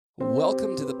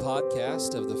Welcome to the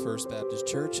podcast of the First Baptist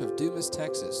Church of Dumas,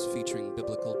 Texas, featuring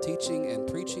biblical teaching and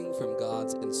preaching from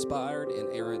God's inspired,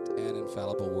 inerrant, and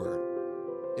infallible Word.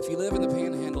 If you live in the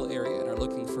Panhandle area and are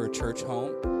looking for a church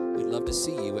home, we'd love to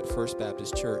see you at First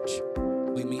Baptist Church.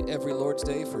 We meet every Lord's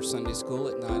Day for Sunday school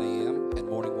at 9 a.m. and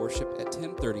morning worship at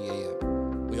 10:30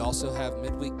 a.m. We also have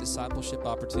midweek discipleship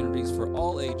opportunities for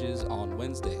all ages on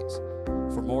Wednesdays.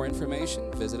 For more information,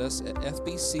 visit us at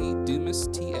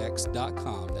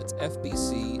fbcdumastx.com. That's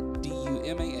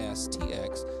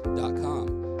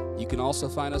fbcdumastx.com. You can also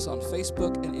find us on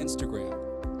Facebook and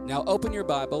Instagram. Now open your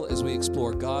Bible as we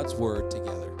explore God's Word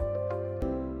together.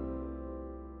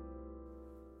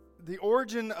 The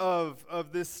origin of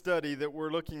this study that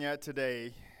we're looking at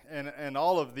today, and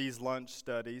all of these lunch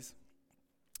studies,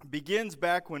 begins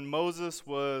back when Moses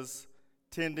was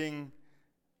tending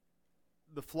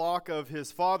the flock of his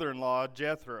father-in-law,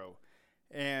 Jethro.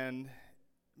 And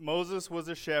Moses was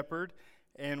a shepherd,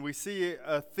 and we see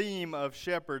a theme of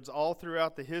shepherds all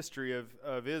throughout the history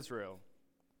of Israel.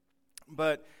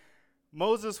 But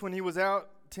Moses, when he was out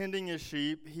tending his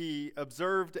sheep, he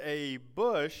observed a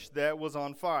bush that was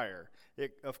on fire.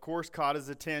 It, of course, caught his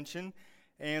attention,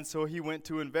 and so he went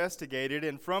to investigate it,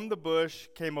 and from the bush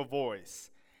came a voice.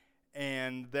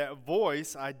 And that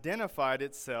voice identified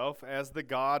itself as the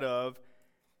God of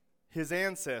his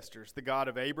ancestors, the God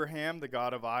of Abraham, the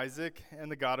God of Isaac, and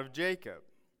the God of Jacob.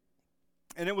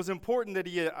 And it was important that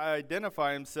he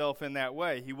identify himself in that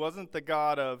way. He wasn't the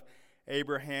God of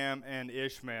Abraham and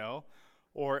Ishmael,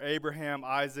 or Abraham,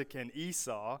 Isaac, and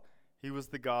Esau. He was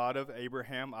the God of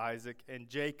Abraham, Isaac, and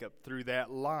Jacob through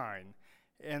that line.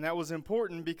 And that was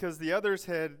important because the others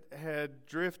had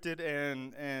drifted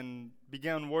and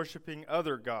begun worshiping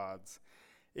other gods.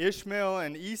 Ishmael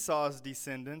and Esau's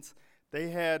descendants,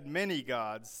 they had many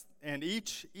gods, and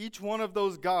each one of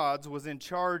those gods was in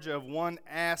charge of one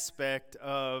aspect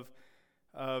of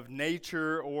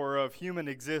nature or of human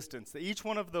existence. Each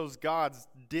one of those gods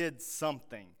did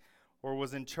something or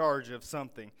was in charge of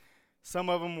something. Some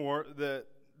of them were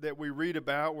that we read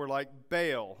about were like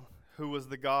Baal, who was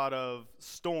the god of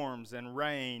storms and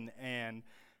rain and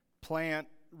plant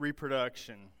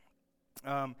reproduction.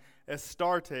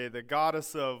 Astarte, the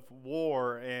goddess of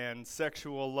war and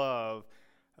sexual love.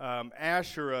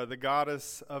 Asherah, the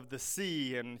goddess of the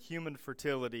sea and human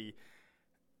fertility.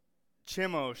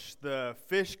 Chemosh, the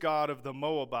fish god of the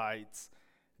Moabites.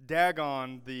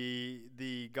 Dagon,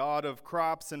 the god of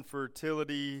crops and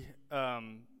fertility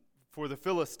for the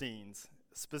Philistines,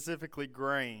 specifically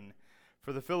grain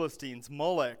for the Philistines.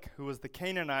 Molech, who was the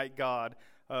Canaanite god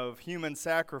of human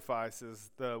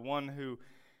sacrifices, the one who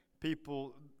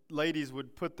ladies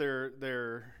would put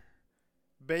their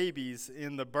babies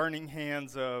in the burning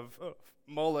hands of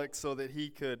Molech so that he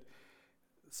could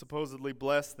supposedly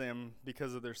bless them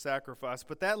because of their sacrifice.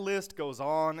 But that list goes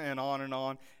on and on and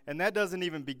on, and that doesn't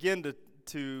even begin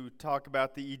to talk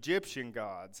about the Egyptian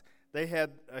gods. They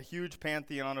had a huge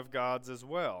pantheon of gods as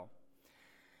well.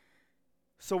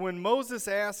 So when Moses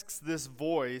asks this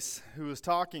voice who is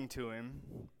talking to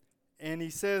him, and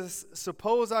he says,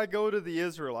 "Suppose I go to the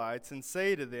Israelites and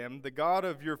say to them, 'The God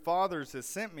of your fathers has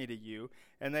sent me to you,'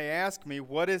 and they ask me,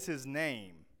 'What is his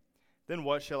name?' Then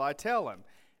what shall I tell him?"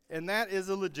 And that is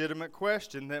a legitimate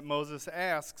question that Moses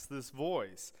asks this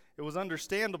voice. It was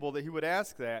understandable that he would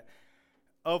ask that.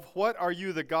 Of what are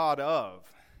you the God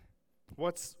of?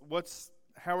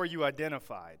 How are you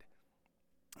identified?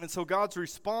 And so God's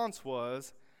response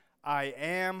was, "I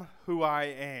am who I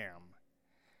am."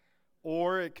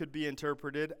 Or it could be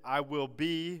interpreted, "I will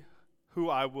be who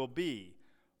I will be,"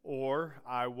 or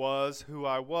 "I was who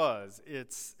I was."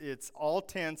 It's all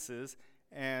tenses,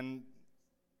 and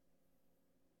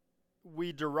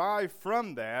we derive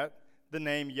from that the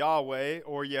name Yahweh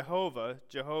or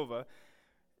Jehovah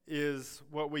is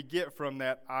what we get from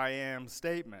that "I am"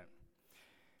 statement.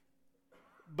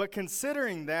 But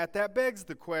considering that begs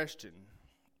the question,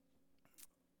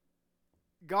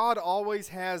 God always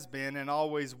has been and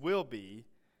always will be,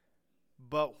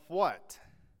 but what?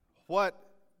 What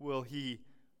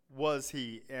was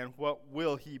he, and what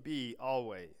will he be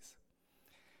always?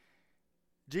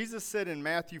 Jesus said in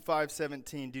Matthew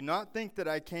 5:17, "Do not think that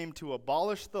I came to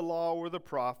abolish the law or the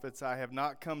prophets. I have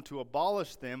not come to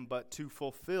abolish them, but to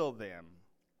fulfill them."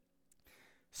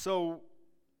 So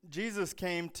Jesus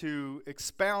came to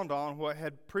expound on what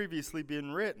had previously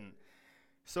been written.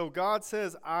 So God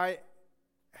says, "I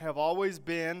have always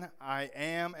been, I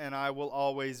am, and I will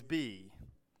always be."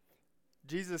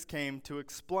 Jesus came to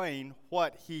explain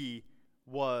what he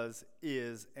was,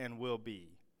 is, and will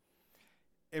be.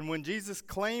 And when Jesus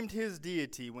claimed his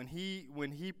deity, when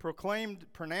he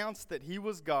pronounced that he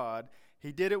was God,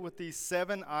 He did it with these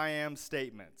 7 I am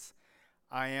statements.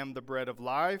 I am the bread of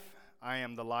life. I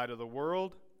am the light of the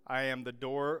world. I am the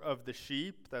door of the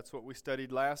sheep. That's what we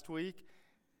studied last week.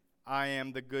 I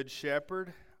am the good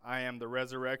shepherd. I am the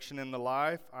resurrection and the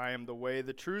life. I am the way,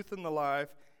 the truth, and the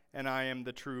life. And I am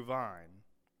the true vine.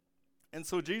 And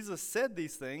so Jesus said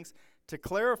these things to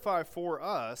clarify for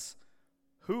us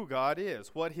who God is,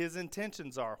 what his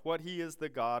intentions are, what he is the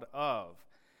God of,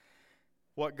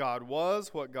 what God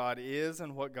was, what God is,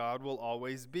 and what God will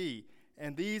always be.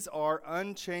 And these are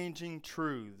unchanging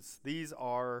truths. These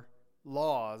are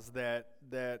laws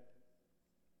that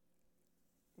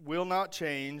will not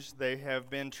change. They have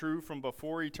been true from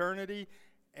before eternity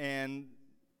and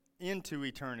into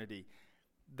eternity.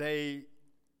 They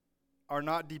are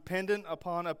not dependent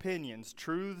upon opinions.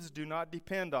 Truths do not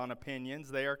depend on opinions.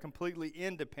 They are completely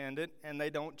independent, and they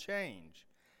don't change.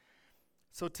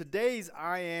 So today's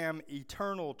I am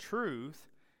eternal truth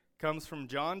comes from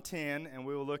John 10, and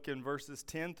we will look in verses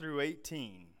 10 through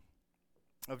 18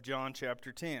 of John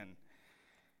chapter 10.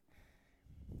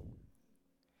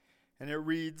 And it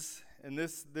reads, and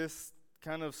this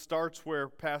kind of starts where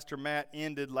Pastor Matt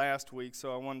ended last week,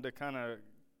 so I wanted to kind of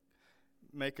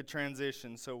make a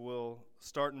transition, so we'll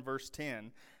start in verse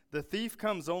 10. The thief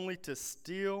comes only to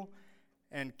steal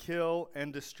and kill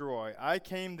and destroy. I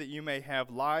came that you may have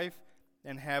life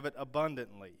and have it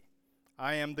abundantly.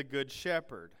 I am the good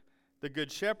shepherd. The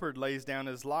good shepherd lays down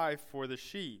his life for the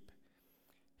sheep.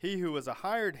 He who is a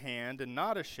hired hand and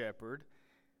not a shepherd,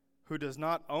 who does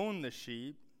not own the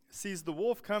sheep, sees the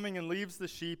wolf coming and leaves the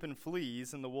sheep and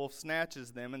flees, and the wolf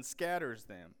snatches them and scatters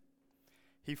them.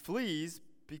 He flees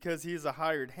because he is a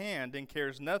hired hand and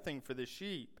cares nothing for the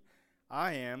sheep.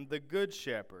 I am the good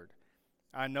shepherd.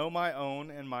 I know my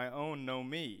own, and my own know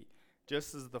me,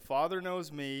 just as the Father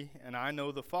knows me, and I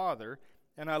know the Father,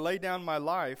 and I lay down my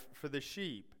life for the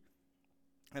sheep.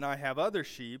 And I have other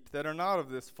sheep that are not of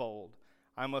this fold.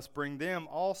 I must bring them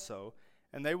also,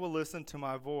 and they will listen to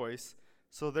my voice,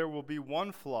 so there will be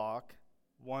one flock,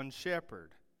 one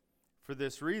shepherd. For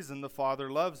this reason the Father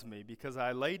loves me, because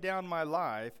I lay down my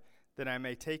life that I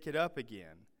may take it up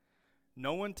again.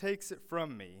 No one takes it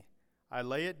from me. I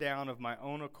lay it down of my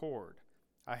own accord.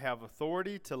 I have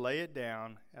authority to lay it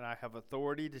down, and I have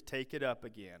authority to take it up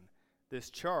again. This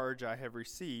charge I have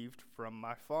received from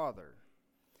my Father.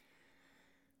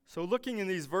 So looking in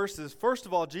these verses, first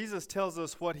of all, Jesus tells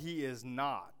us what he is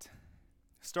not.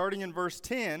 Starting in verse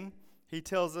 10, he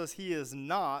tells us he is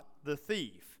not the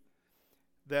thief,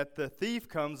 that the thief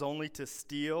comes only to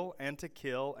steal and to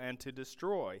kill and to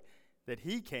destroy, that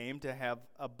he came to have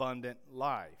abundant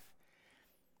life.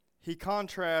 He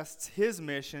contrasts his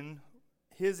mission,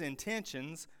 his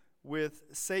intentions, with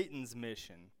Satan's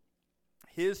mission,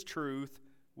 his truth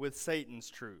with Satan's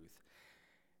truth.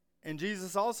 And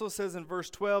Jesus also says in verse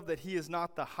 12 that he is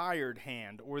not the hired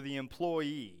hand or the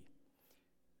employee.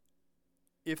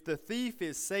 If the thief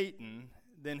is Satan,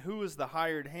 then who is the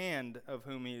hired hand of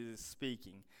whom he is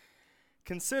speaking?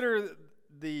 Consider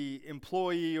the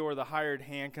employee or the hired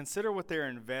hand, consider what their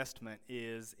investment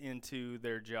is into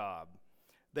their job.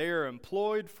 They are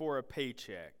employed for a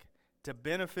paycheck to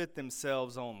benefit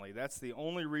themselves only. That's the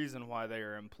only reason why they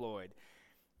are employed.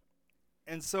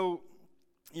 And so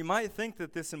you might think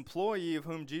that this employee of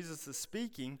whom Jesus is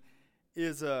speaking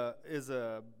is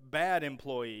a bad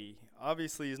employee.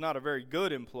 Obviously, he's not a very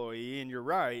good employee, and you're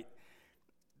right.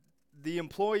 The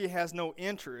employee has no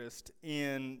interest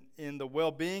in the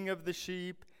well-being of the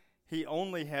sheep. He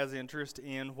only has interest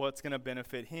in what's going to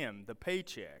benefit him, the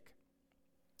paycheck.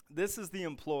 This is the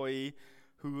employee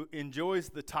who enjoys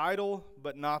the title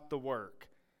but not the work,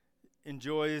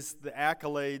 enjoys the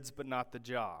accolades but not the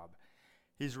job.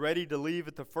 He's ready to leave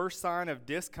at the first sign of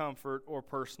discomfort or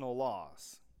personal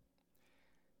loss.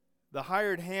 The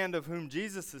hired hand of whom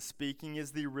Jesus is speaking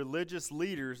is the religious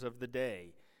leaders of the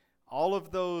day. All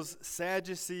of those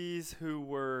Sadducees who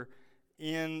were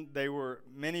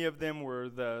many of them were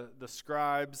the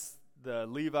scribes, the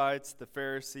Levites, the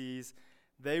Pharisees.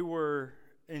 They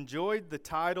enjoyed the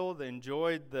title, they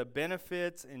enjoyed the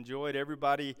benefits, enjoyed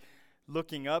everybody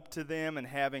looking up to them and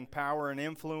having power and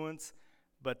influence,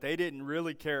 but they didn't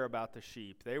really care about the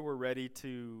sheep. They were ready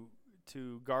to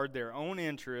guard their own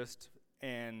interest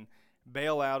and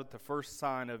bail out at the first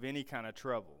sign of any kind of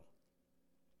trouble.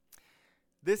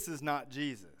 This is not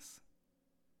Jesus.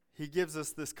 He gives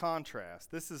us this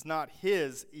contrast. This is not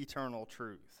his eternal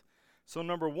truth. So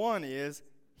number one is,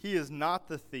 he is not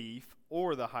the thief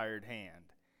or the hired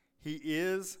hand. He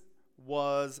is,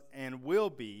 was, and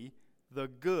will be the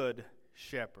good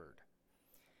shepherd.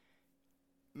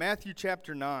 Matthew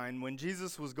chapter 9, when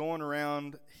Jesus was going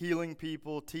around healing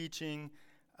people, teaching,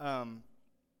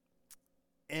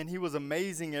 And he was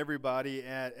amazing everybody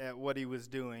at what he was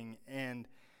doing. And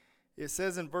it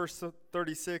says in verse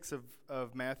 36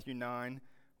 of Matthew 9,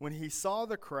 when he saw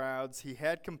the crowds, he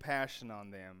had compassion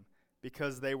on them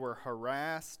because they were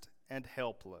harassed and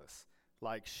helpless,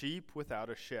 like sheep without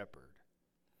a shepherd.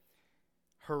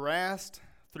 Harassed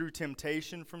through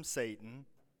temptation from Satan,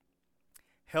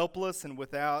 helpless and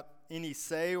without any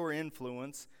say or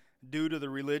influence due to the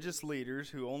religious leaders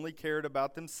who only cared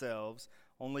about themselves,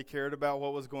 only cared about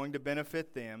what was going to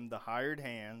benefit them, the hired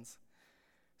hands.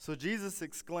 So Jesus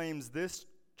exclaims this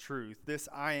truth, this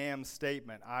I am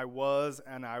statement, I was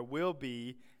and I will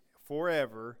be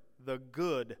forever the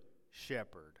good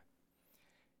shepherd.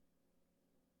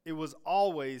 It was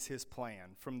always his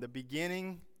plan from the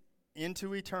beginning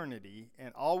into eternity,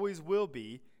 and always will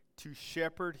be, to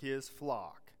shepherd his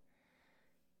flock.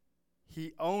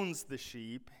 He owns the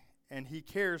sheep and he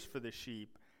cares for the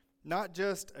sheep. Not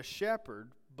just a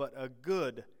shepherd, but a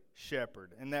good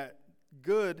shepherd. And that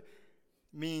good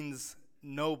means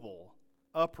noble,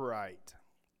 upright,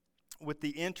 with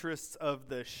the interests of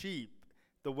the sheep,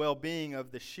 the well-being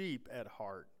of the sheep at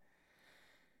heart.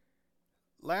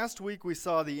 Last week we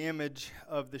saw the image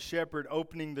of the shepherd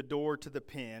opening the door to the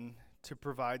pen to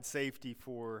provide safety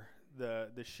for the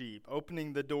sheep,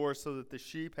 opening the door so that the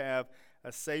sheep have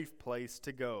a safe place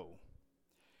to go,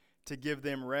 to give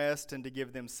them rest and to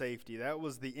give them safety. That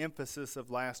was the emphasis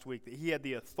of last week, that he had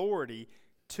the authority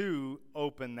to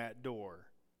open that door.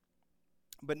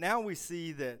 But now we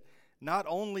see that not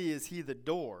only is he the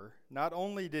door, not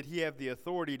only did he have the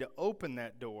authority to open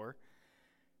that door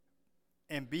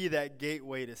and be that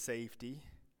gateway to safety,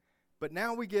 but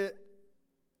now we get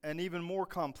an even more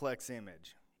complex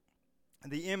image.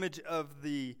 The image of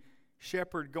the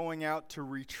shepherd going out to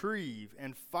retrieve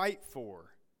and fight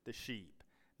for the sheep.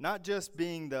 Not just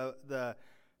being the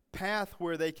path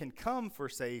where they can come for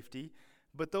safety,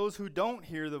 but those who don't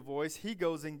hear the voice, he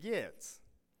goes and gets.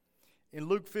 In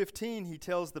Luke 15, he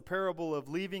tells the parable of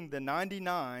leaving the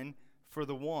 99 for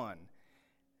the one,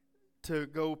 to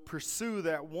go pursue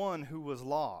that one who was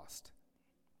lost.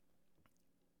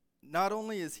 Not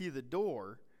only is he the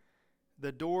door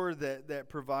that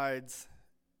provides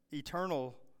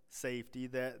eternal safety,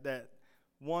 that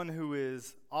one who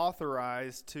is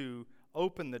authorized to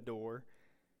open the door,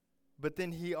 but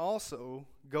then he also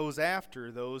goes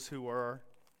after those who are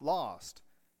lost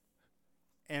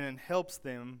and helps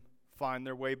them find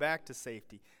their way back to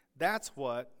safety. That's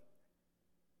what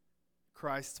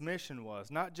Christ's mission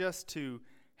was, not just to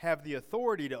have the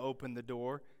authority to open the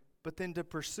door, but then to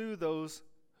pursue those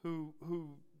who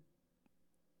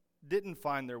didn't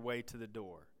find their way to the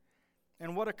door.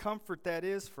 And what a comfort that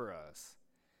is for us.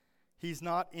 He's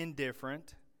not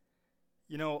indifferent.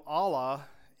 You know, Allah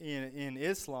in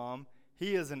Islam,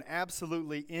 he is an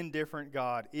absolutely indifferent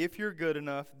God. If you're good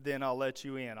enough, then I'll let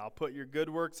you in. I'll put your good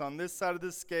works on this side of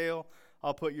the scale.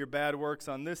 I'll put your bad works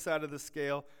on this side of the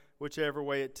scale. Whichever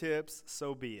way it tips,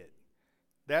 so be it.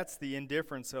 That's the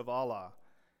indifference of Allah.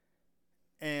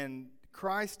 And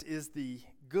Christ is the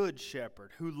good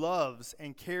shepherd who loves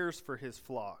and cares for his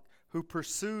flock, who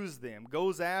pursues them,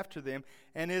 goes after them,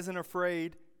 and isn't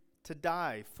afraid to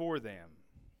die for them.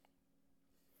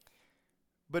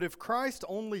 But if Christ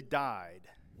only died,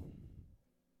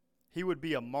 he would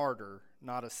be a martyr,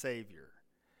 not a savior.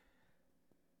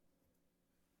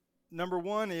 Number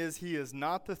one is he is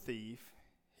not the thief.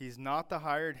 He's not the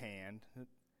hired hand.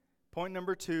 Point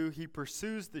number two, he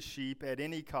pursues the sheep at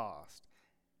any cost,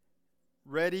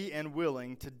 ready and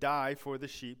willing to die for the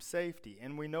sheep's safety.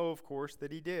 And we know, of course,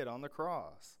 that he did on the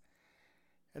cross.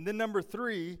 And then number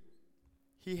three,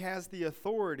 he has the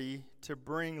authority to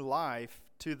bring life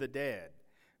to the dead.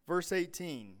 Verse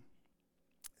 18,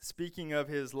 speaking of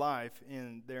his life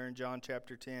there in John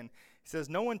chapter 10, he says,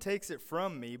 "No one takes it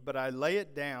from me, but I lay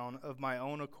it down of my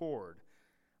own accord.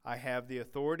 I have the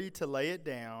authority to lay it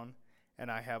down,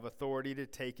 and I have authority to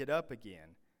take it up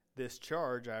again. This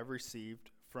charge I have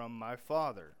received from my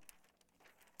Father."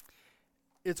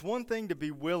 It's one thing to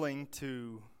be willing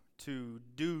to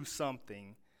do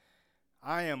something.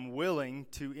 I am willing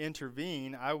to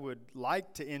intervene. I would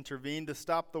like to intervene to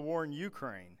stop the war in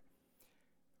Ukraine.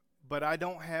 But I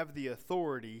don't have the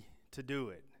authority to do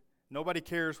it. Nobody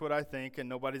cares what I think, and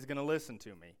nobody's going to listen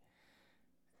to me.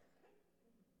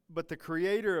 But the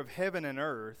creator of heaven and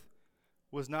earth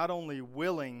was not only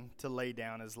willing to lay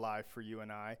down his life for you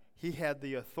and I, he had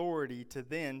the authority to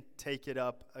then take it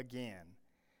up again.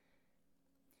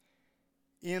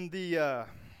 In the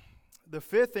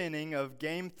fifth inning of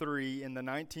Game 3 in the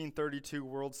 1932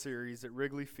 World Series at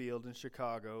Wrigley Field in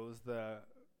Chicago,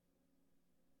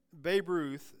 Babe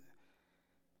Ruth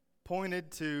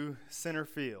pointed to center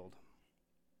field.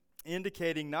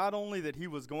 indicating not only that he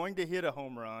was going to hit a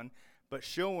home run, but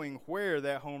showing where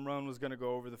that home run was going to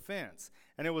go over the fence.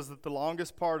 And it was at the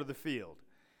longest part of the field,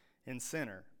 in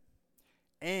center.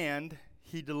 And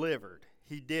he delivered.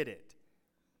 He did it.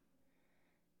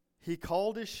 He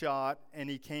called his shot, and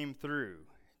he came through.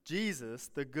 Jesus,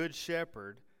 the good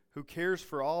shepherd, who cares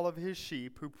for all of his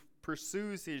sheep, who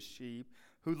pursues his sheep,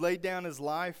 who laid down his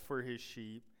life for his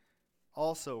sheep,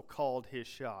 also called his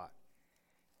shot.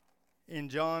 In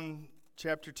John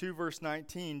chapter 2, verse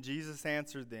 19, Jesus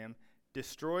answered them,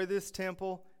 "Destroy this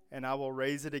temple, and I will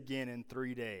raise it again in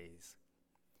 3 days."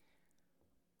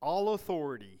 All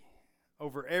authority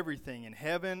over everything in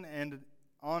heaven and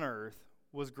on earth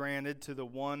was granted to the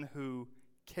one who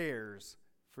cares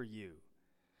for you.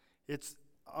 It's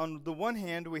on the one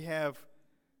hand, we have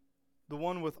the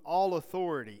one with all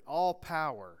authority, all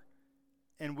power,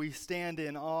 and we stand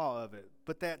in awe of it.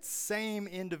 But that same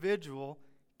individual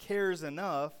cares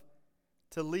enough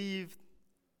to leave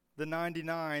the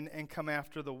 99 and come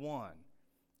after the one.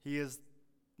 He is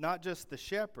not just the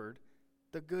shepherd,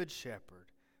 the good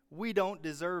shepherd. We don't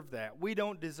deserve that. We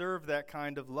don't deserve that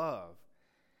kind of love.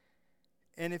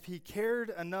 And if he cared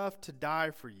enough to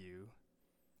die for you,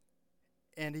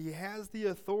 and he has the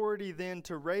authority then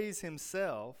to raise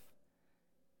himself,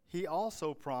 he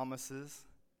also promises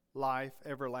life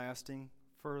everlasting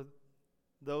for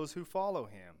those who follow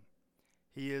him.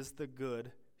 He is the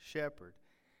good shepherd.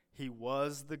 He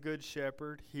was the good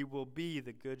shepherd. He will be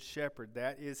the good shepherd.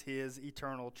 That is his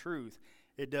eternal truth.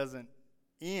 It doesn't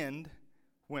end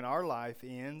when our life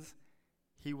ends.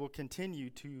 He will continue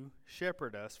to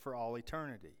shepherd us for all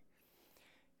eternity.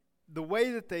 The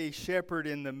way that they shepherd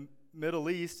in the Middle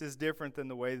East is different than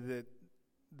the way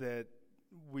that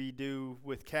we do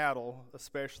with cattle,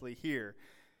 especially here.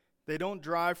 They don't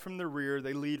drive from the rear,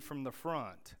 they lead from the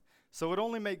front. So it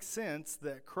only makes sense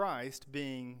that Christ,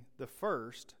 being the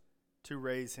first to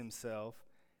raise himself,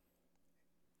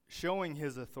 showing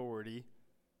his authority,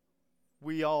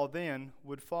 we all then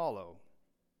would follow.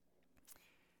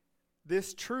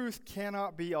 This truth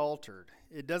cannot be altered.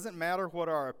 It doesn't matter what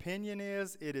our opinion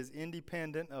is. It is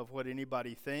independent of what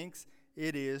anybody thinks.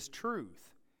 It is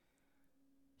truth.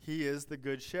 He is the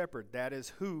good shepherd. That is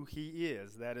who he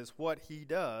is. That is what he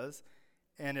does,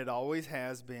 and it always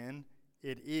has been,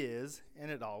 it is, and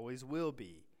it always will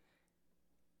be.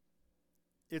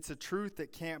 It's a truth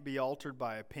that can't be altered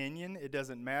by opinion. It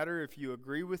doesn't matter if you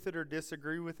agree with it or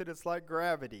disagree with it. It's like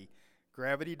gravity.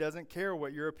 Gravity doesn't care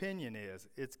what your opinion is.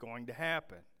 It's going to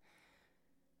happen.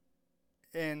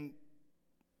 And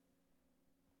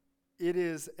it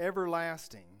is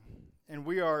everlasting. And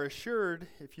we are assured,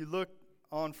 if you look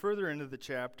on further into the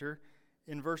chapter,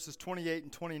 in verses 28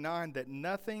 and 29, that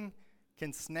nothing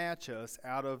can snatch us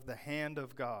out of the hand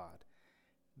of God.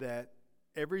 That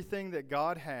everything that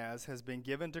God has been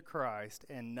given to Christ,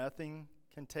 and nothing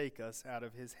can take us out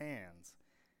of his hands.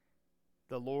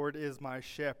 The Lord is my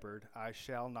shepherd, I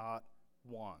shall not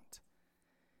want.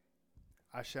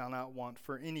 I shall not want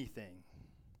for anything.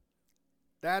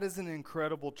 That is an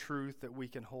incredible truth that we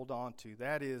can hold on to.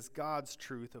 That is God's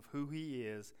truth of who he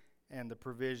is and the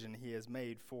provision he has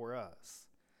made for us.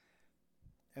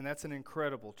 And that's an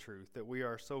incredible truth, that we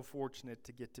are so fortunate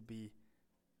to get to be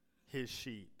his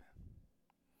sheep.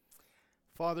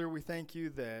 Father, we thank you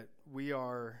that we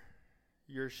are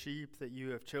your sheep, that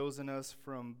you have chosen us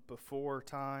from before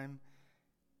time,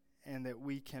 and that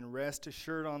we can rest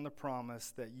assured on the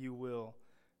promise that you will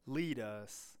lead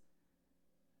us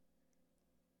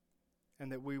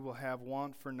and that we will have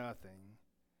want for nothing.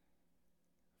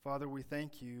 Father, we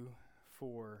thank you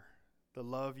for the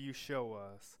love you show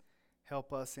us.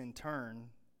 Help us in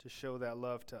turn to show that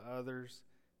love to others,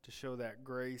 to show that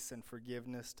grace and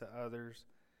forgiveness to others,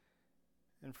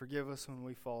 and forgive us when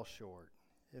we fall short.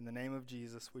 In the name of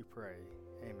Jesus we pray.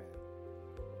 Amen.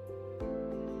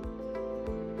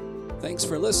 Thanks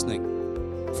for listening.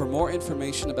 For more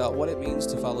information about what it means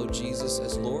to follow Jesus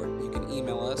as Lord, you can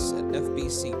email us at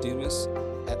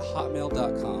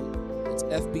fbcdumas@hotmail.com. It's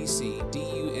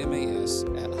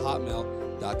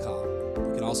fbcdumas@hotmail.com.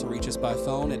 You can also reach us by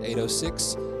phone at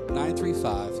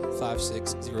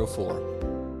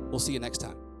 806-935-5604. We'll see you next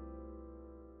time.